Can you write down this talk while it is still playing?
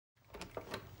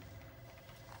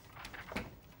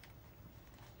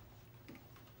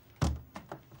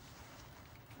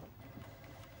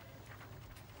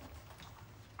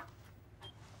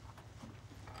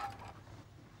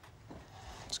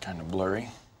kind of blurry.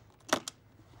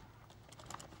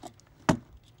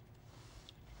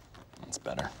 That's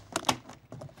better.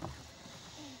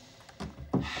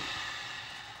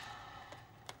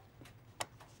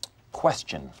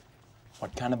 Question.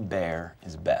 What kind of bear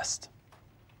is best?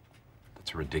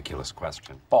 That's a ridiculous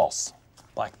question. False.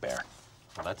 Black bear.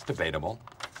 Well, that's debatable.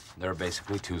 There are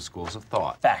basically two schools of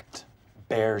thought. Fact.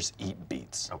 Bears eat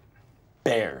beets. Oh.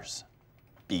 Bears.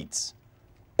 Beets.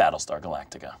 Battlestar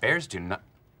Galactica. Bears do not...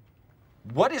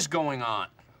 What is going on?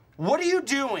 What are you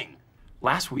doing?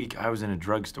 Last week, I was in a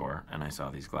drugstore and I saw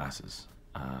these glasses,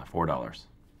 $4.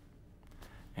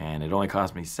 And it only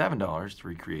cost me $7 to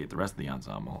recreate the rest of the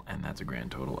ensemble, and that's a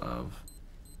grand total of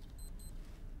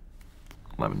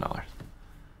 $11.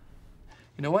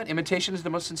 You know what? Imitation is the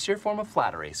most sincere form of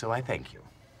flattery, so I thank you.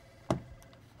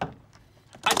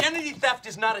 Identity theft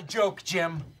is not a joke,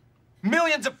 Jim.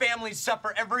 Millions of families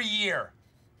suffer every year.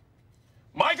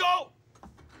 Michael!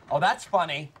 Oh, that's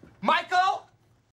funny. Michael!